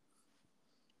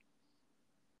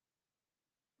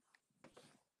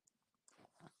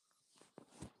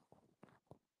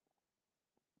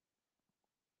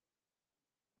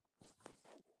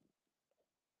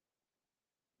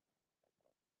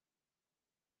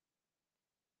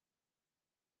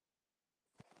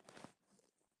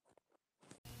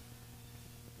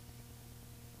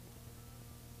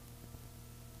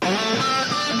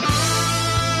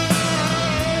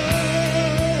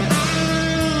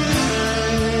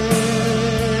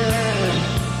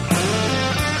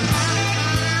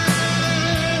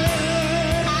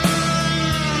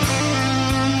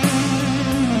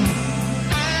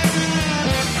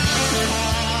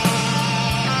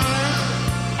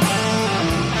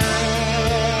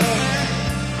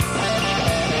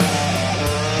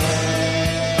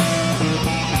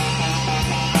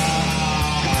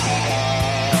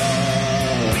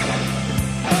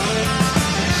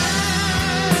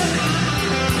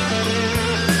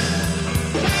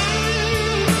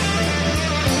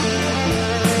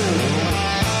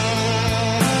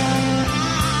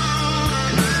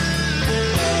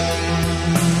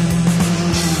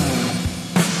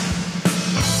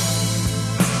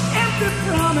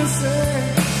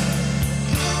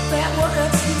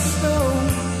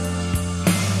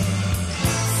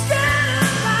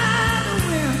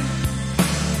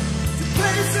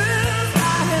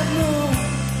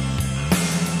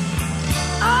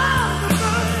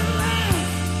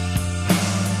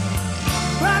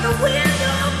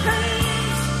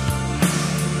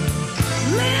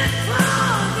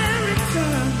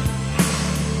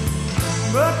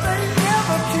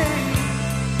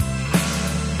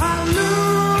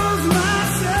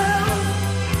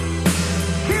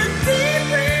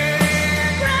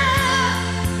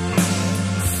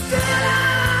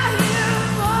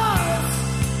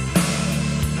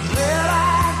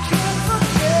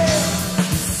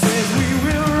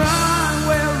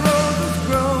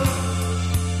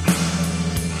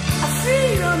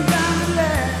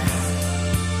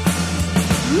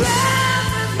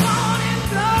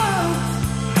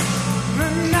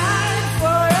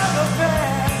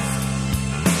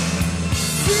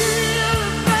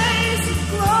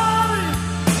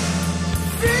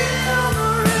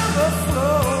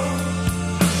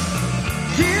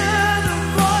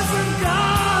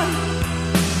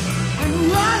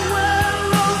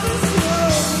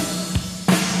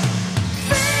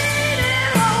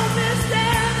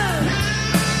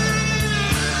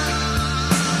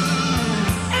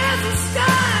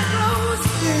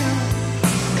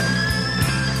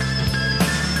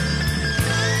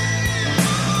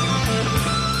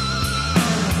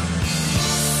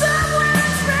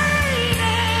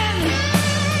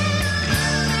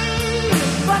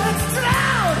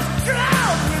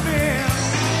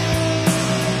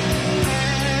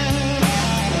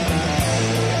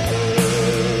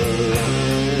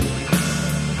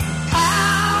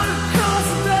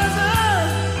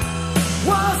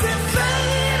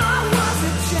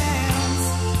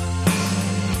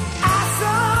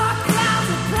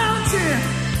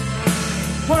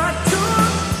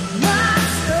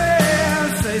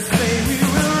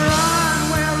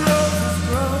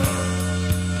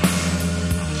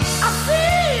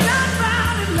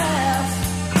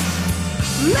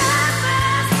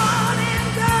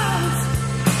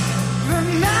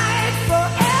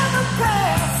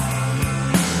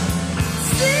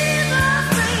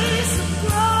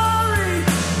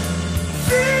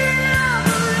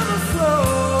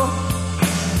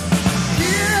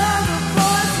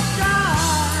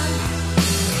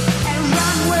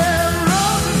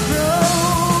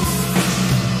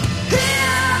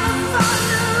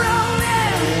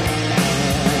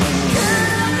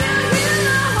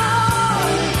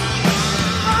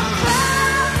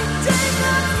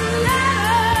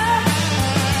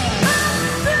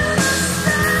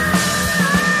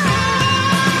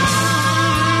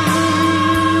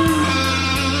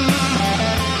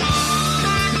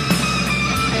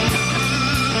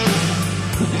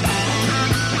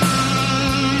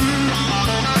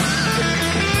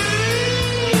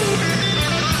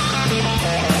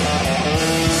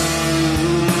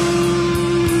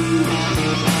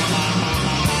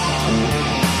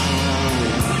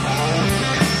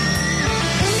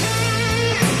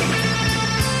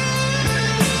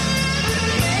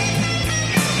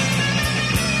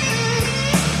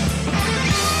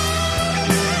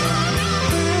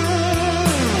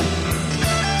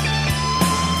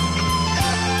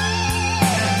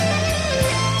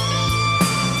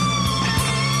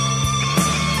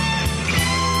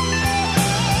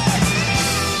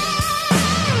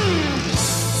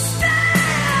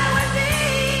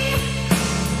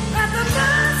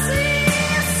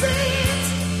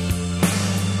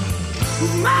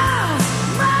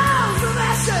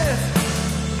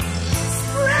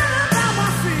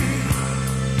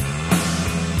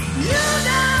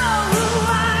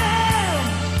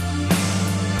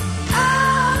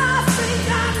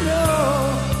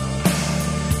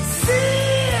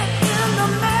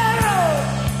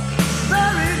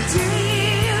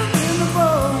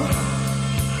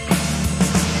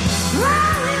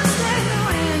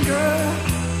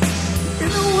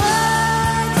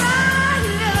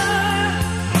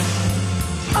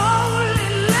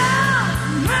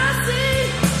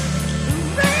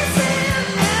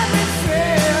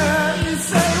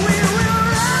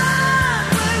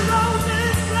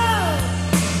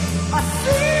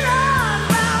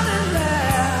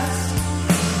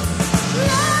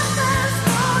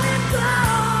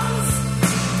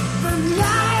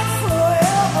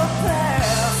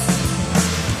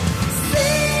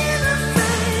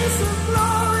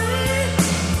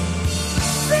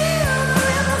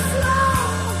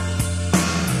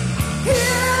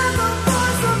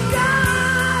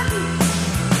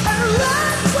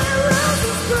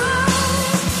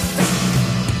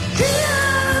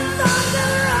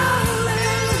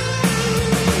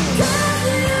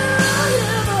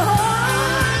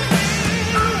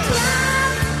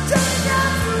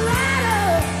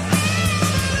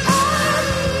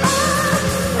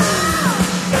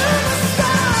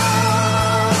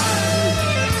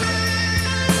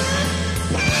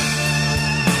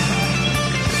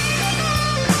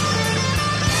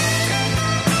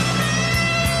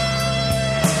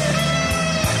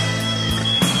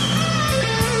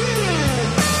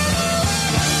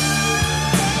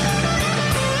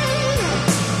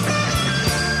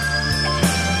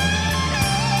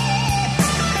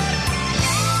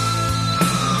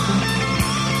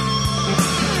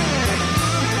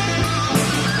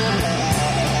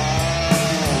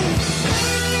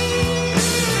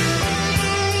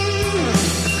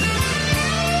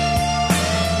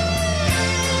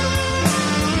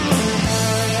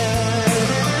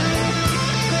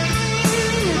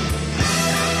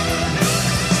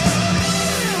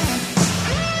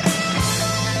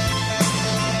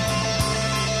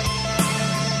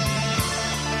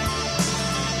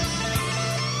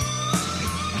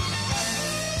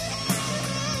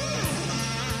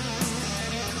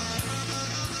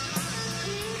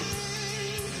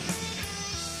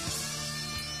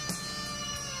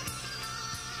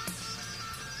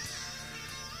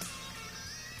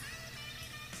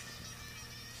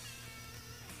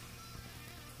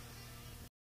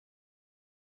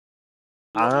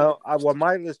 Well,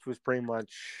 my list was pretty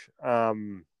much,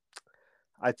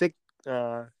 I think,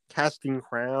 Casting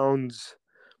Crowns,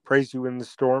 Praise You in the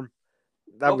Storm.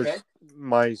 That Okay. was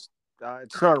my.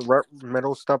 It's not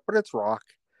metal stuff, but it's rock.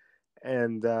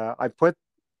 And I put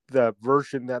the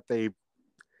version that they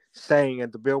sang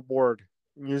at the Billboard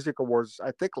Music Awards,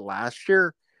 I think last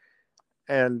year,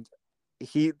 and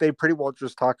they pretty well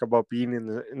just talk about being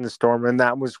in the storm, and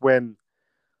that was when,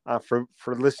 for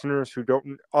listeners who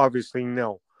don't obviously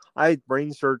know, I had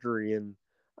brain surgery in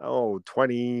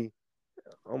 20,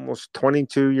 almost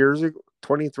 22 years ago,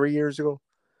 23 years ago.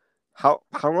 How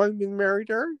long have you been married,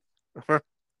 Aaron?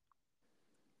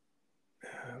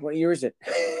 What year is it?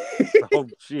 Oh,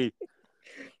 gee.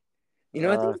 You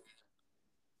know, I think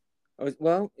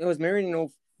I was married in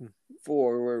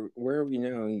 04. Where are we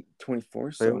now?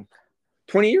 24. So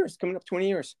 20 years, coming up 20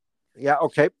 years. Yeah,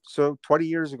 okay. So 20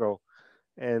 years ago.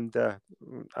 And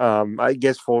I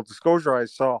guess full disclosure, I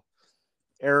saw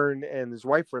Aaron and his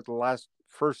wife were the last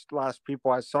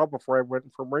people I saw before I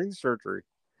went for brain surgery.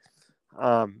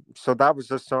 So that was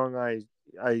the song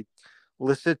I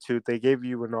listened to. They gave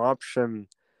you an option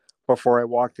before I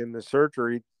walked into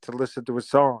surgery to listen to a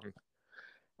song.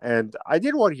 And I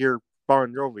did want to hear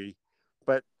Bon Jovi,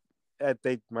 but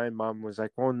my mom was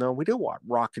like, "Oh no, we don't want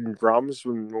rock and drums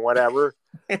and whatever."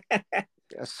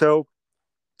 So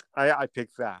I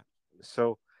picked that.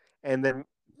 So, and then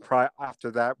after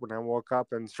that, when I woke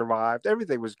up and survived,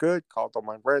 everything was good. Called all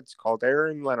my friends, called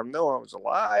Aaron, let him know I was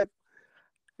alive,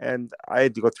 and I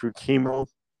had to go through chemo,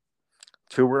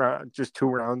 two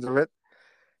rounds of it.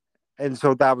 And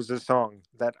so that was a song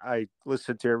that I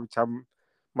listened to every time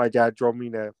my dad drove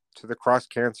me to the cross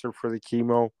cancer for the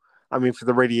chemo. I mean, for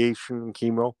the radiation and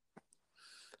chemo.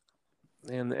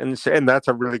 And that's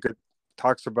a really good,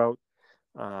 talks about,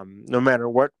 no matter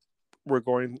what we're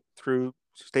going through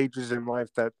stages in life,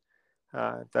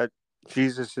 that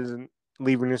Jesus isn't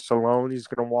leaving us alone. He's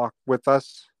going to walk with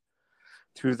us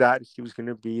through that. He was going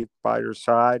to be by your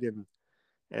side. And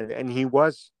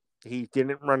he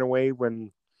didn't run away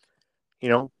when,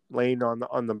 laying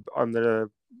on the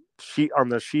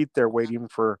sheet there waiting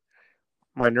for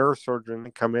my neurosurgeon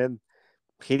to come in.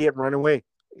 He didn't run away.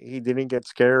 He didn't get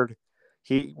scared.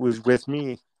 He was with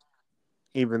me,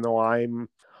 even though I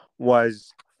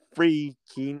was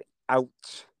freaking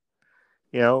out.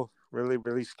 Really,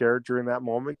 really scared during that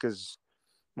moment, because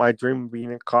my dream of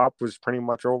being a cop was pretty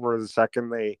much over the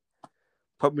second they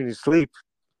put me to sleep.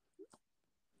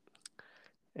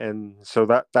 And so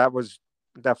that was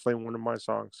definitely one of my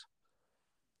songs.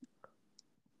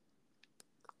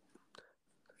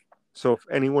 So if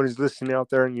anyone is listening out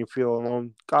there and you feel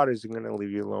alone, God isn't going to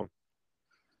leave you alone.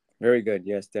 Very good.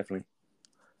 Yes, definitely.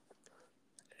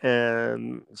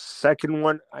 And second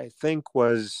one, I think,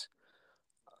 was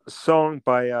a song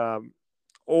by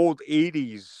old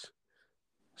 80s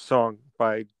song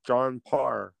by John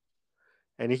Parr.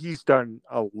 And he's done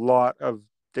a lot of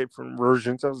different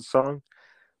versions of the song.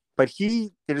 But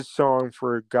he did a song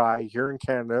for a guy here in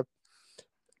Canada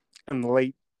in the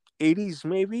late 80s,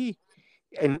 maybe.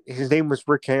 And his name was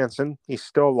Rick Hansen. He's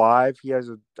still alive. He has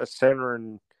a center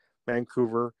in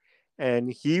Vancouver.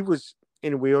 And he was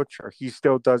in a wheelchair. He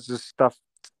still does this stuff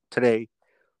today.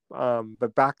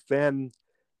 But back then,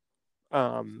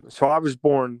 so I was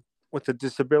born with a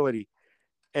disability.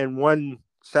 And one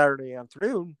Saturday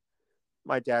afternoon,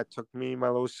 my dad took me and my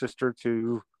little sister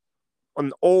to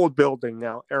an old building.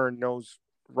 Now, Aaron knows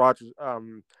Rogers,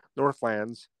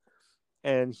 Northlands.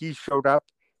 And he showed up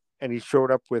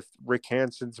with Rick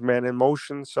Hansen's Man in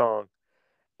Motion song.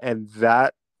 And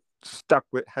that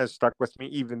has stuck with me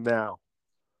even now.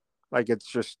 Like,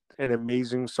 it's just an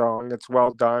amazing song. It's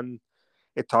well done.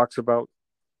 It talks about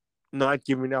not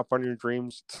giving up on your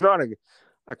dreams. It's not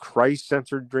a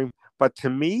Christ-centered dream, but to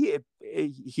me,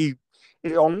 it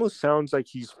almost sounds like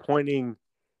he's pointing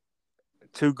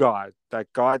to God, that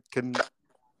God can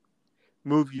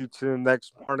move you to the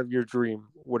next part of your dream,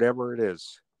 whatever it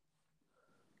is.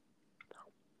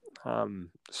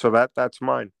 So that's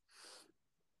mine.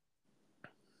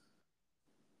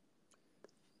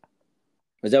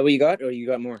 Is that what you got, or you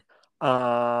got more?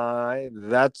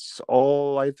 That's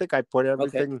all. I think I put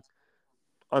everything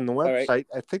on the website. Right.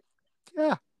 I think,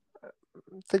 yeah, I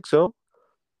think so.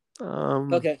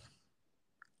 Okay.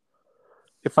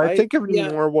 If I think of any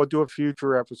more, we'll do a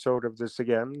future episode of this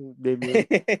again, maybe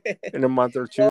in a month or two.